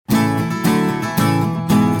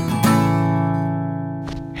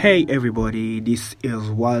Hey everybody, this is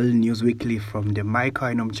World News Weekly from the Michael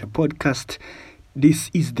Inomcha podcast. This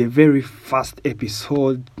is the very first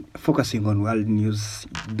episode focusing on world news.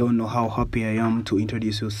 Don't know how happy I am to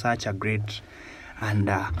introduce you such a great and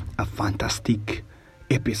a fantastic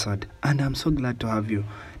episode, and I'm so glad to have you.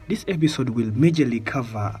 This episode will majorly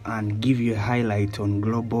cover and give you a highlight on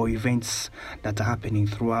global events that are happening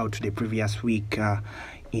throughout the previous week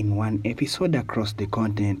in one episode across the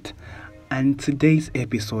continent. And today's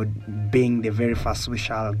episode, being the very first, we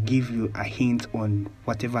shall give you a hint on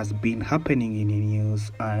whatever has been happening in the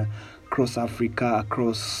news across Africa,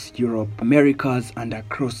 across Europe, Americas, and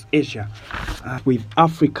across Asia. With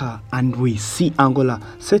Africa, and we see Angola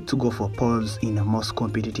set to go for polls in the most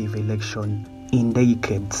competitive election in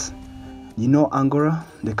decades. You know Angola,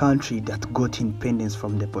 the country that got independence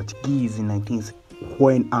from the Portuguese in 1960.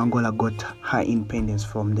 When Angola got her independence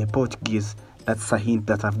from the Portuguese, that's a hint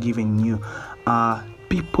that I've given you.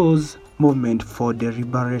 People's Movement for the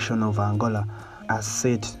Liberation of Angola are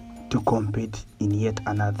set to compete in yet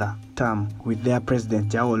another term with their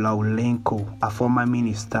president João Lourenço, a former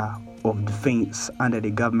minister of defense under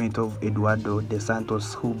the government of Eduardo dos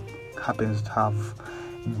Santos, who happens to have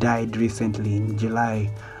died recently in July,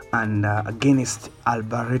 and against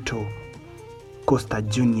Alberto Costa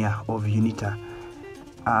Jr. of UNITA.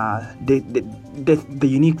 The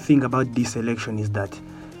unique thing about this election is that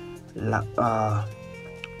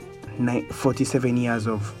 47 years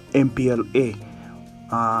of MPLA,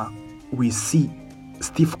 we see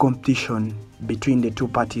stiff competition between the two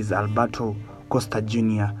parties, Alberto Costa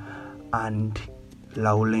Jr. and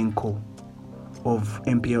Lourenço of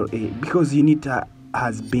MPLA, because UNITA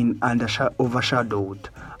has been overshadowed,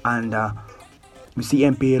 and we see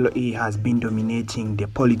MPLA has been dominating the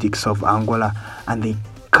politics of Angola, and they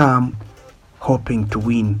come hoping to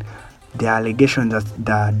win. The allegation that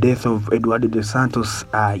the death of Eduardo dos Santos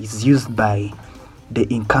is used by the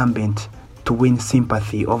incumbent to win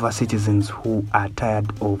sympathy over citizens who are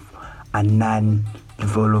tired of a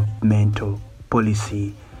non-developmental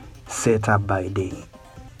policy set up by the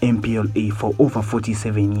MPLA for over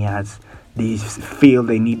 47 years. They feel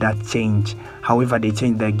they need that change. However, the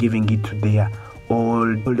change they're giving it to their all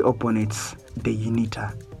the opponents, the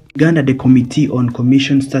UNITA. Uganda, the Committee on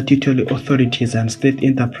Commissioned Statutory Authorities and State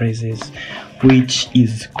Enterprises, which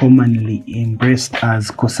is commonly embraced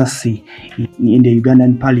as COSASI in the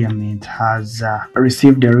Ugandan Parliament, has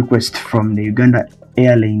received a request from the Uganda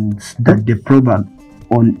Airlines that the probe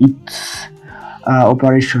on its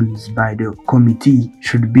operations by the committee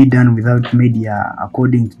should be done without media,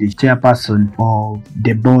 according to the chairperson of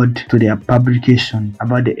the board to their publication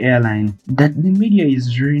about the airline, that the media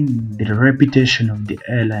is ruining the reputation of the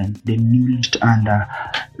airline, the newly and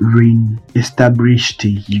re-established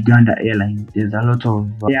Uganda Airlines. There are a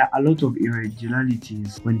lot of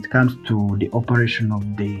irregularities when it comes to the operation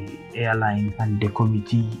of the airline, and the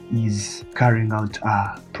committee is carrying out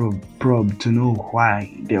a probe to know why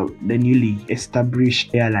the newly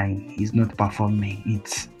established airline is not performing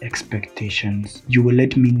its expectations. You will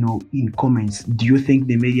let me know in comments. Do you think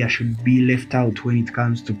the media should be left out when it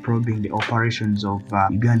comes to probing the operations of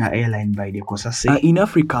Uganda Airline by the COSASI? In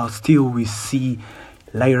Africa, still we see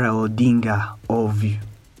Raila Odinga of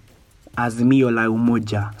Azimio la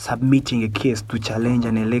Umoja submitting a case to challenge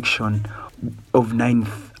an election of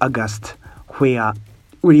 9th August where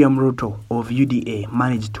William Ruto of UDA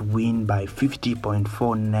managed to win by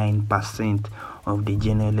 50.49% of the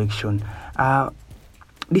general election.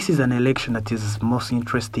 This is an election that is most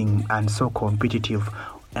interesting and so competitive,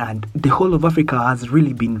 and the whole of Africa has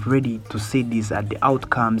really been ready to see this at the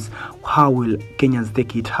outcomes. How will Kenyans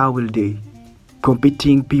take it? How will the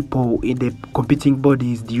competing people in the competing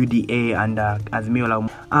bodies, the UDA and Azimio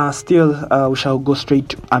still we shall go straight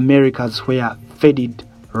to Americas, where Fedid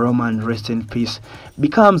Roman, rest in peace,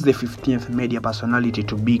 becomes the 15th media personality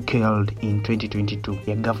to be killed in 2022.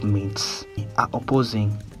 The governments are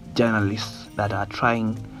opposing journalists that are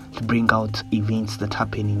trying to bring out events that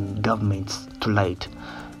happen in governments to light.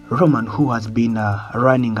 Roman, who has been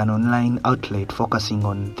running an online outlet focusing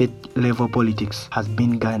on state-level politics, has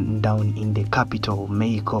been gunned down in the capital,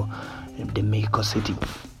 Mexico, the Mexico City.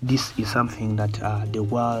 This is something that the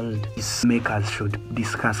world makers should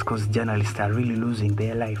discuss, because journalists are really losing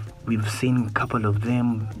their life. We've seen a couple of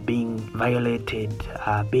them being violated,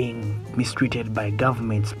 being mistreated by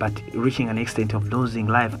governments, but reaching an extent of losing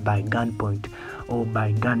life by gunpoint or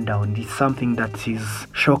by gun down. It's something that is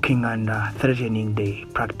shocking and threatening the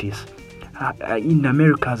practice. In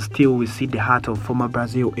America, still we see the heart of former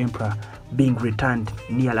Brazil Emperor being returned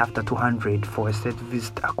nearly after 200 for a state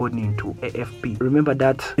visit, according to AFP. Remember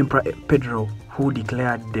that Emperor Pedro, who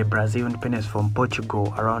declared the Brazil independence from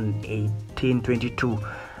Portugal around 1822,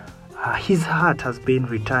 his heart has been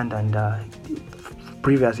returned, and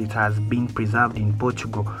previously it has been preserved in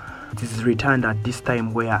Portugal. It is returned at this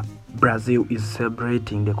time where Brazil is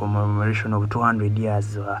celebrating the commemoration of 200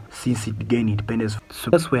 years since it gained independence. So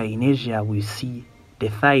that's where in Asia we see the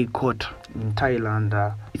Thai court in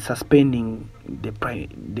Thailand is suspending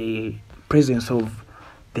the presence of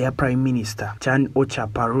their Prime Minister Chan Ocha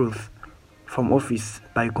Paruth from office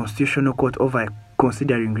by Constitutional Court over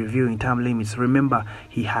considering reviewing term limits. Remember,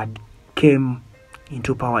 he had came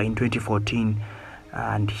into power in 2014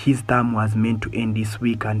 and his term was meant to end this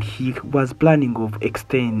week, and he was planning of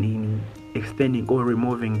extending or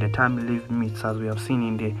removing the term limits, as we have seen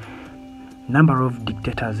in the number of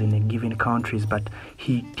dictators in a given countries. But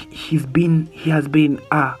he has been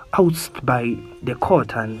ousted by the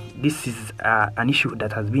court, and this is an issue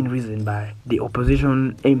that has been raised by the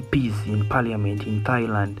opposition MPs in parliament in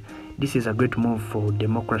Thailand. This is a great move for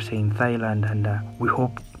democracy in Thailand, and we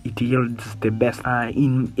hope it yields the best.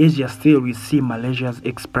 In Asia still, we see Malaysia's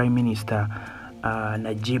ex-prime minister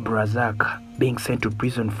Najib Razak being sent to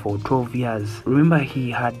prison for 12 years. Remember, he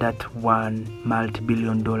had that $1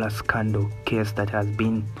 multi-billion scandal case that has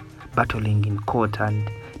been battling in court, and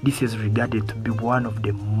this is regarded to be one of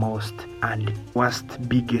the most and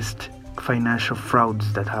biggest financial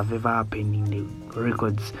frauds that have ever happened in the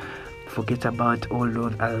records. Forget about all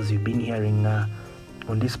those others you've been hearing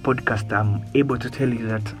on this podcast. I'm able to tell you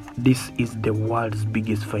that this is the world's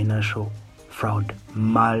biggest financial fraud,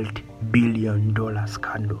 multi-billion-dollar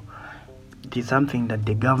scandal. It is something that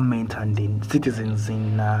the government and the citizens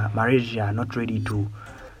in Malaysia are not ready to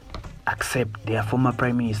accept. Their former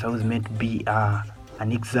prime minister was meant to be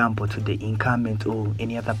an example to the incumbent or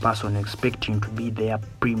any other person expecting to be their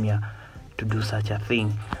premier to do such a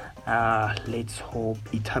thing. Let's hope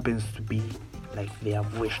it happens to be like they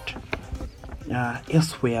have wished.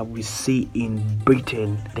 Elsewhere, we see in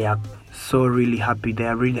Britain, they are really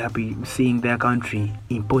happy seeing their country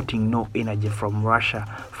importing no energy from Russia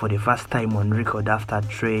for the first time on record after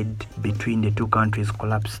trade between the two countries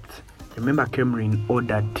collapsed. Remember, Kremlin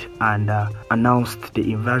ordered and announced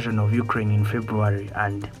the invasion of Ukraine in February,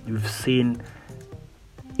 and we've seen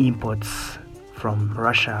imports from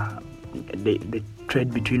Russia, the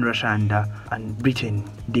trade between Russia and Britain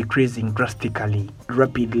decreasing drastically,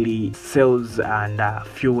 rapidly. Sales and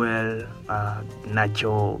fuel,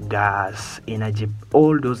 natural gas, energy,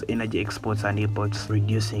 all those energy exports and imports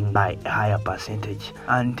reducing by a higher percentage.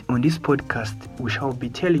 And on this podcast, we shall be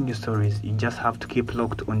telling you stories. You just have to keep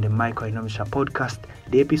locked on the Michael Inomcha podcast.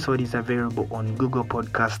 The episode is available on Google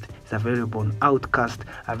Podcast, it's available on Outcast,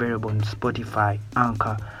 available on Spotify,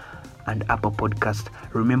 Anchor, and Apple Podcast.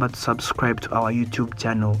 Remember to subscribe to our YouTube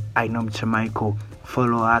channel, Inomcha Michael.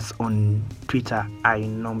 Follow us on Twitter,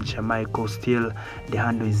 Inomcha Michael. Still, the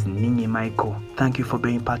handle is Ninye Michael. Thank you for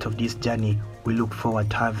being part of this journey. We look forward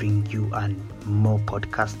to having you and more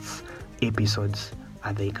podcasts, episodes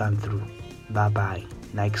as they come through. Bye bye.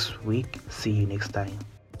 Next week. See you next time.